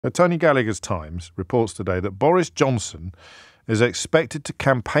Tony Gallagher's Times reports today that Boris Johnson is expected to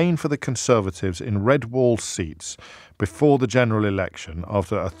campaign for the Conservatives in red wall seats before the general election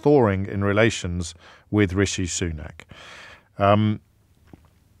after a thawing in relations with Rishi Sunak. I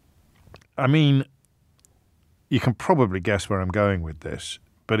mean, you can probably guess where I'm going with this,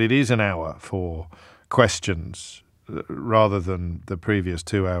 but it is an hour for questions rather than the previous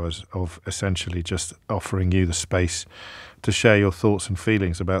 2 hours of essentially just offering you the space to share your thoughts and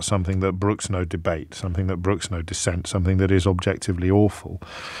feelings about something that brooks no debate, something that brooks no dissent, something that is objectively awful.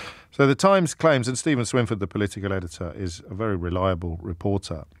 So the Times claims, and Stephen Swinford, the political editor, is a very reliable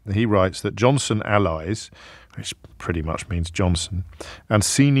reporter. He writes that Johnson allies, which pretty much means Johnson, and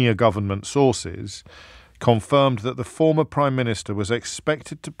senior government sources confirmed that the former Prime Minister was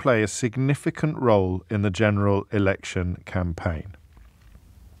expected to play a significant role in the general election campaign.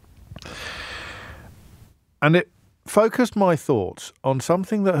 And it focused my thoughts on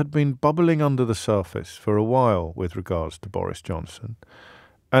something that had been bubbling under the surface for a while with regards to Boris Johnson.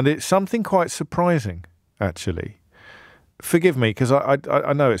 And it's something quite surprising, actually. Forgive me, because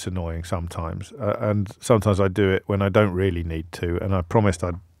I know it's annoying sometimes, and sometimes I do it when I don't really need to, and I promised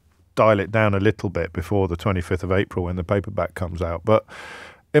I'd dial it down a little bit before the 25th of April when the paperback comes out. But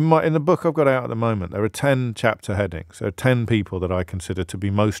in the book I've got out at the moment, there are 10 chapter headings. There are 10 people that I consider to be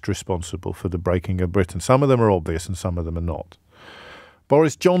most responsible for the breaking of Britain. Some of them are obvious and some of them are not.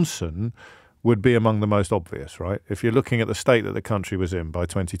 Boris Johnson would be among the most obvious, right? If you're looking at the state that the country was in by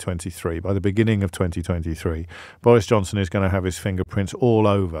 2023, by the beginning of 2023, Boris Johnson is going to have his fingerprints all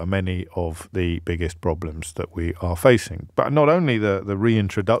over many of the biggest problems that we are facing. But not only the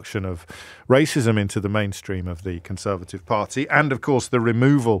reintroduction of racism into the mainstream of the Conservative Party, and of course the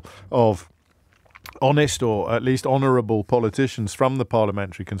removal of honest or at least honourable politicians from the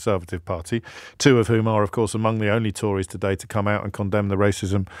Parliamentary Conservative Party, two of whom are, of course, among the only Tories today to come out and condemn the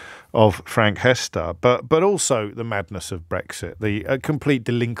racism of Frank Hester, but also the madness of Brexit, the complete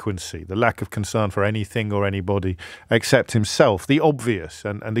delinquency, the lack of concern for anything or anybody except himself, the obvious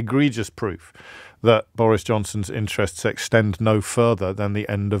and egregious proof that Boris Johnson's interests extend no further than the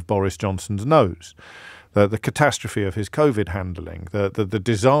end of Boris Johnson's nose. The catastrophe of his COVID handling, the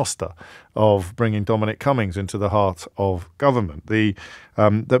disaster of bringing Dominic Cummings into the heart of government, the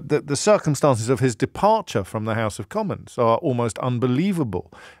circumstances of his departure from the House of Commons are almost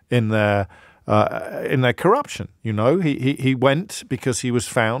unbelievable in their corruption. You know, he went because he was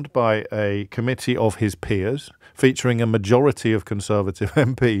found by a committee of his peers, featuring a majority of Conservative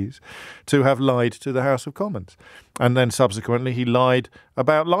MPs, to have lied to the House of Commons. And then subsequently he lied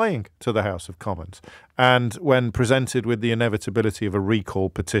about lying to the House of Commons. And when presented with the inevitability of a recall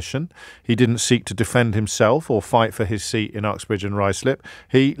petition, he didn't seek to defend himself or fight for his seat in Uxbridge and Ruislip.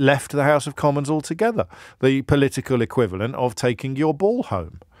 He left the House of Commons altogether, the political equivalent of taking your ball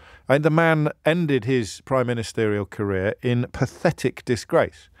home. And the man ended his prime ministerial career in pathetic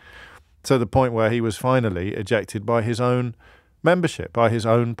disgrace, to the point where he was finally ejected by his own membership, by his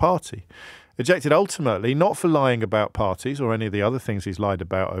own party. Ejected ultimately not for lying about parties or any of the other things he's lied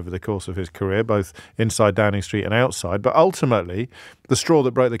about over the course of his career, both inside Downing Street and outside, but ultimately the straw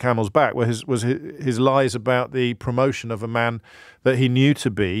that broke the camel's back was his lies about the promotion of a man that he knew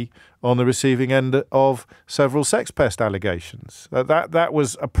to be on the receiving end of several sex pest allegations. That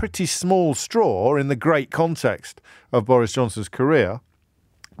was a pretty small straw in the great context of Boris Johnson's career.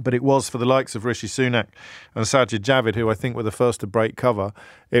 But it was for the likes of Rishi Sunak and Sajid Javid, who I think were the first to break cover.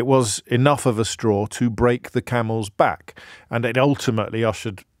 It was enough of a straw to break the camel's back. And it ultimately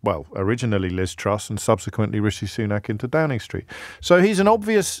ushered, well, originally Liz Truss and subsequently Rishi Sunak into Downing Street. So he's an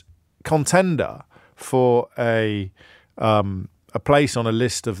obvious contender for a place on a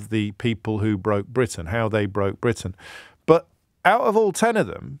list of the people who broke Britain, how they broke Britain. But out of all 10 of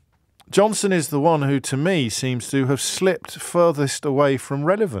them, Johnson is the one who, to me, seems to have slipped furthest away from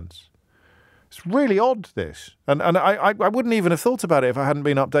relevance. It's really odd, this. And I wouldn't even have thought about it if I hadn't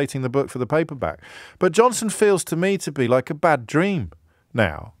been updating the book for the paperback. But Johnson feels to me to be like a bad dream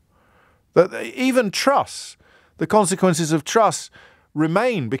now. That even Truss, the consequences of Truss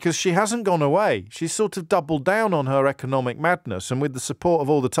remain because she hasn't gone away. She's sort of doubled down on her economic madness, and with the support of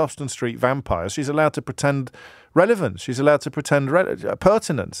all the Tufton Street vampires, she's allowed to pretend relevance. She's allowed to pretend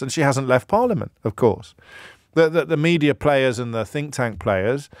pertinence, and she hasn't left Parliament, of course. The media players and the think tank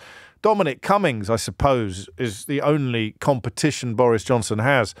players Dominic Cummings, I suppose, is the only competition Boris Johnson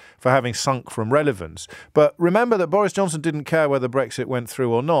has for having sunk from relevance. But remember that Boris Johnson didn't care whether Brexit went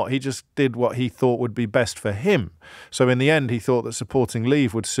through or not. He just did what he thought would be best for him. So in the end, he thought that supporting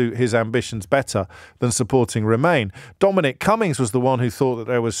Leave would suit his ambitions better than supporting Remain. Dominic Cummings was the one who thought that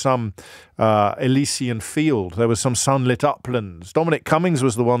there was some Elysian field, there was some sunlit uplands. Dominic Cummings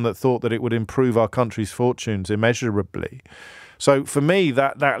was the one that thought that it would improve our country's fortunes immeasurably. So for me,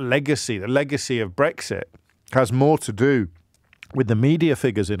 that legacy, the legacy of Brexit, has more to do with the media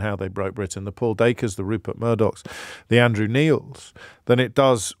figures in how they broke Britain, the Paul Dacres, the Rupert Murdochs, the Andrew Neils, than it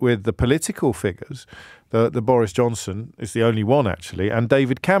does with the political figures. The Boris Johnson is the only one, actually, and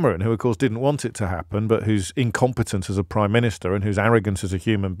David Cameron, who, of course, didn't want it to happen, but whose incompetence as a prime minister and whose arrogance as a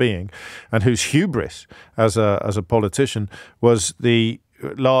human being and whose hubris as a politician was the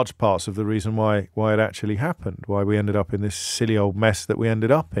large parts of the reason why it actually happened, why we ended up in this silly old mess that we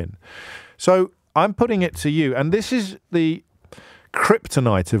ended up in. So I'm putting it to you, and this is the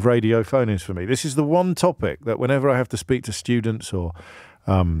kryptonite of radio phone-ins for me. This is the one topic that whenever I have to speak to students or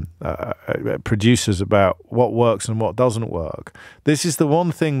producers about what works and what doesn't work, this is the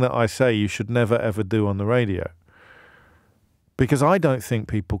one thing that I say you should never ever do on the radio. Because I don't think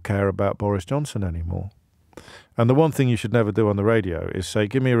people care about Boris Johnson anymore. And the one thing you should never do on the radio is say,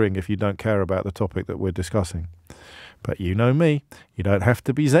 give me a ring if you don't care about the topic that we're discussing. But you know me, you don't have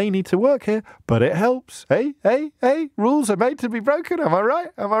to be zany to work here, but it helps. Hey, rules are made to be broken. Am I right?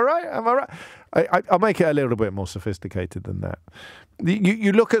 I'll make it a little bit more sophisticated than that.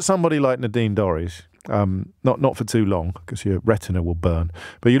 You look at somebody like Nadine Dorries, not for too long, because your retina will burn,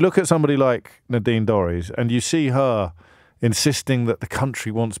 but you look at somebody like Nadine Dorries and you see her insisting that the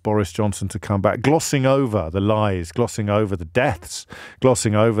country wants Boris Johnson to come back, glossing over the lies, glossing over the deaths,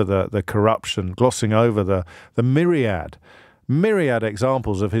 glossing over the corruption, glossing over the myriad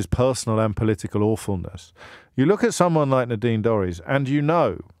examples of his personal and political awfulness. You look at someone like Nadine Dorries and you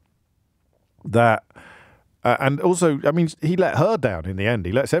know that, and also, I mean, he let her down in the end.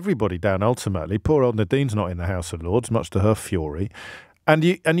 He lets everybody down ultimately. Poor old Nadine's not in the House of Lords, much to her fury. And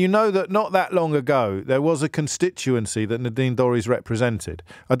you know that not that long ago, there was a constituency that Nadine Dorries represented.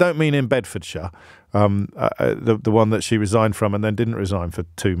 I don't mean in Bedfordshire, the one that she resigned from and then didn't resign for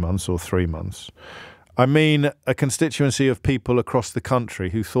 2 months or 3 months. I mean a constituency of people across the country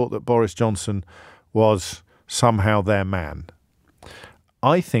who thought that Boris Johnson was somehow their man.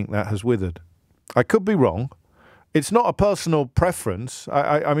 I think that has withered. I could be wrong. It's not a personal preference.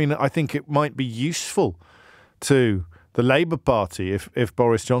 I mean, I think it might be useful to the Labour Party if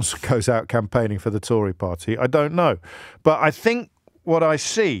Boris Johnson goes out campaigning for the Tory party. I don't know. But I think what I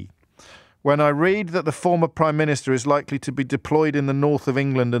see when I read that the former Prime Minister is likely to be deployed in the north of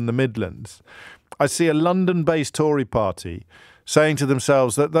England and the Midlands, I see a London-based Tory party saying to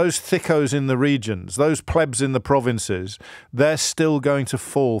themselves that those thickos in the regions, those plebs in the provinces, they're still going to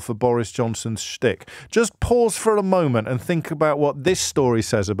fall for Boris Johnson's shtick. Just pause for a moment and think about what this story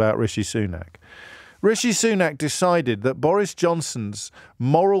says about Rishi Sunak. Rishi Sunak decided that Boris Johnson's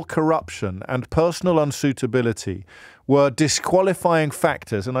moral corruption and personal unsuitability were disqualifying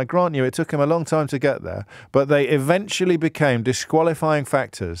factors, and I grant you it took him a long time to get there, but they eventually became disqualifying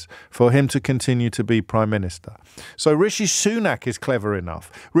factors for him to continue to be Prime Minister. So Rishi Sunak is clever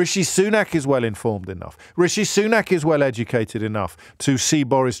enough. Rishi Sunak is well informed enough. Rishi Sunak is well educated enough to see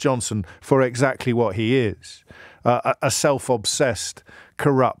Boris Johnson for exactly what he is, a self-obsessed,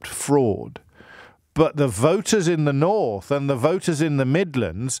 corrupt fraud. But the voters in the north and the voters in the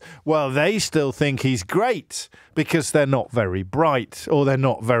Midlands, well, they still think he's great because they're not very bright or they're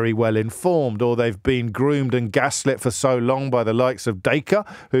not very well informed or they've been groomed and gaslit for so long by the likes of Dacre,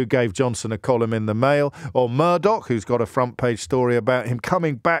 who gave Johnson a column in the Mail, or Murdoch, who's got a front page story about him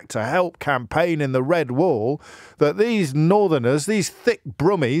coming back to help campaign in the Red Wall, that these northerners, these thick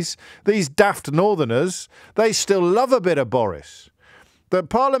brummies, these daft northerners, they still love a bit of Boris. The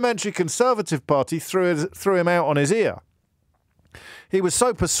Parliamentary Conservative Party threw him out on his ear. He was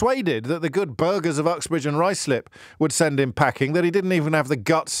so persuaded that the good burghers of Uxbridge and Ruislip would send him packing that he didn't even have the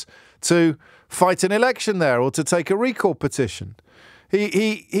guts to fight an election there or to take a recall petition.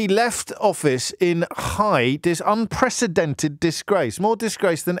 He left office in unprecedented disgrace, more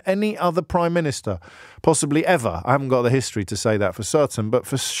disgrace than any other Prime Minister, possibly ever. I haven't got the history to say that for certain, but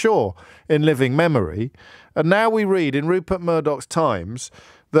for sure in living memory. And now we read in Rupert Murdoch's Times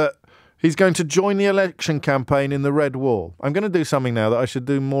that he's going to join the election campaign in the Red Wall. I'm going to do something now that I should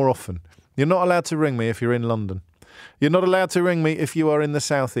do more often. You're not allowed to ring me if you're in London. You're not allowed to ring me if you are in the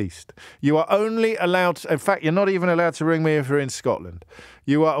southeast. You are only allowed to, in fact, you're not even allowed to ring me if you're in Scotland.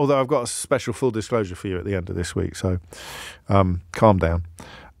 You are, although I've got a special full disclosure for you at the end of this week, so calm down.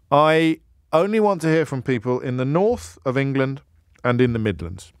 I only want to hear from people in the north of England and in the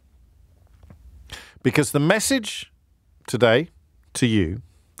Midlands. Because the message today to you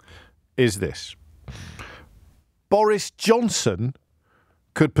is this. Boris Johnson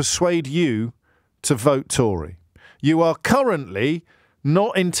could persuade you to vote Tory. You are currently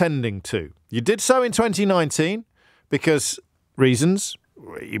not intending to. You did so in 2019 because reasons.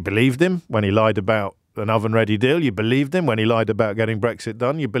 You believed him when he lied about an oven-ready deal. You believed him when he lied about getting Brexit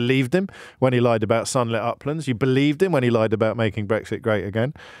done. You believed him when he lied about sunlit uplands. You believed him when he lied about making Brexit great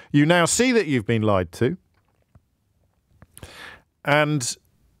again. You now see that you've been lied to. And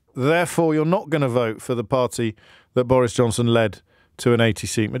therefore, you're not going to vote for the party that Boris Johnson led to an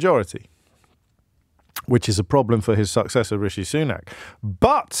 80-seat majority, which is a problem for his successor, Rishi Sunak.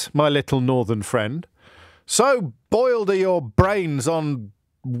 But, my little northern friend, so boiled are your brains on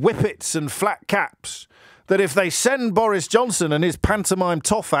whippets and flat caps that if they send Boris Johnson and his pantomime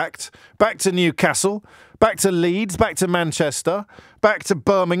toff act back to Newcastle, back to Leeds, back to Manchester, back to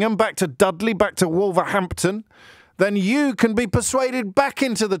Birmingham, back to Dudley, back to Wolverhampton, then you can be persuaded back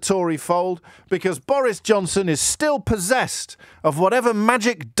into the Tory fold because Boris Johnson is still possessed of whatever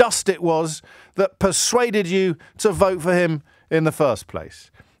magic dust it was that persuaded you to vote for him in the first place.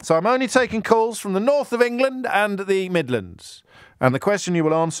 So I'm only taking calls from the north of England and the Midlands. And the question you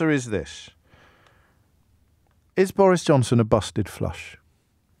will answer is this. Is Boris Johnson a busted flush?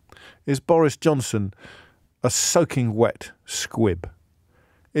 Is Boris Johnson a soaking wet squib?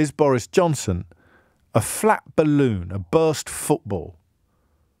 Is Boris Johnson a flat balloon, a burst football,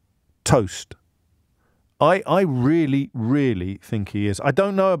 toast? I really, really think he is. I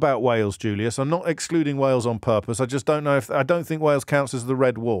don't know about Wales, Julius. I'm not excluding Wales on purpose. I just don't know I don't think Wales counts as the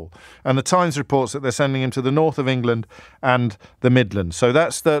red wall. And the Times reports that they're sending him to the north of England and the Midlands. So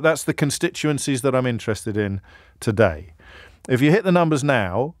that's the constituencies that I'm interested in today. If you hit the numbers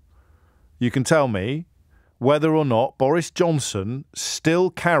now, you can tell me whether or not Boris Johnson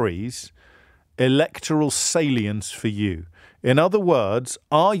still carries electoral salience for you. In other words,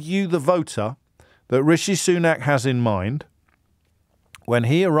 are you the voter that Rishi Sunak has in mind when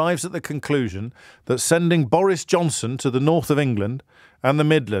he arrives at the conclusion that sending Boris Johnson to the north of England and the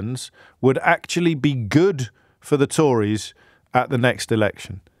Midlands would actually be good for the Tories at the next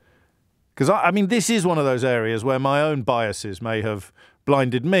election? Because, I mean, this is one of those areas where my own biases may have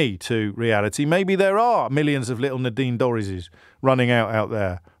blinded me to reality. Maybe there are millions of little Nadine Dorrises running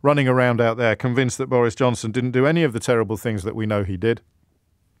around out there, convinced that Boris Johnson didn't do any of the terrible things that we know he did,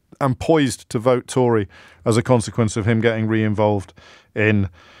 and poised to vote Tory as a consequence of him getting re-involved in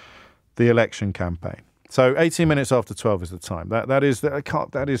the election campaign. So 18 minutes after 12 is the time. That is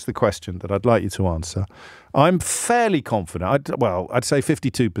the question that I'd like you to answer. I'm fairly confident, I'd say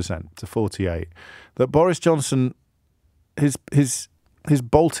 52% to 48%, that Boris Johnson, his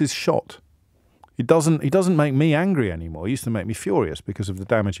bolt is shot. He doesn't make me angry anymore. He used to make me furious because of the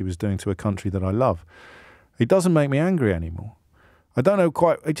damage he was doing to a country that I love. He doesn't make me angry anymore. I don't know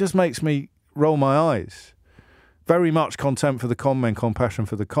quite, it just makes me roll my eyes. Very much contempt for the con men, compassion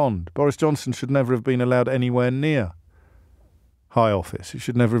for the conned. Boris Johnson should never have been allowed anywhere near high office. He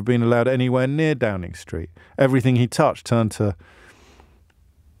should never have been allowed anywhere near Downing Street. Everything he touched turned to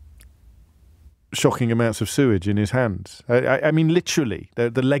shocking amounts of sewage in his hands. I mean, literally,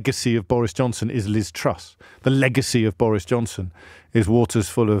 the legacy of Boris Johnson is Liz Truss. The legacy of Boris Johnson is waters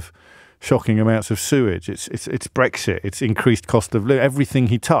full of shocking amounts of sewage. It's Brexit. It's increased cost of living. Everything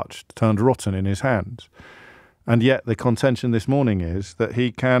he touched turned rotten in his hands. And yet the contention this morning is that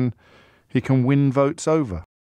he can win votes over.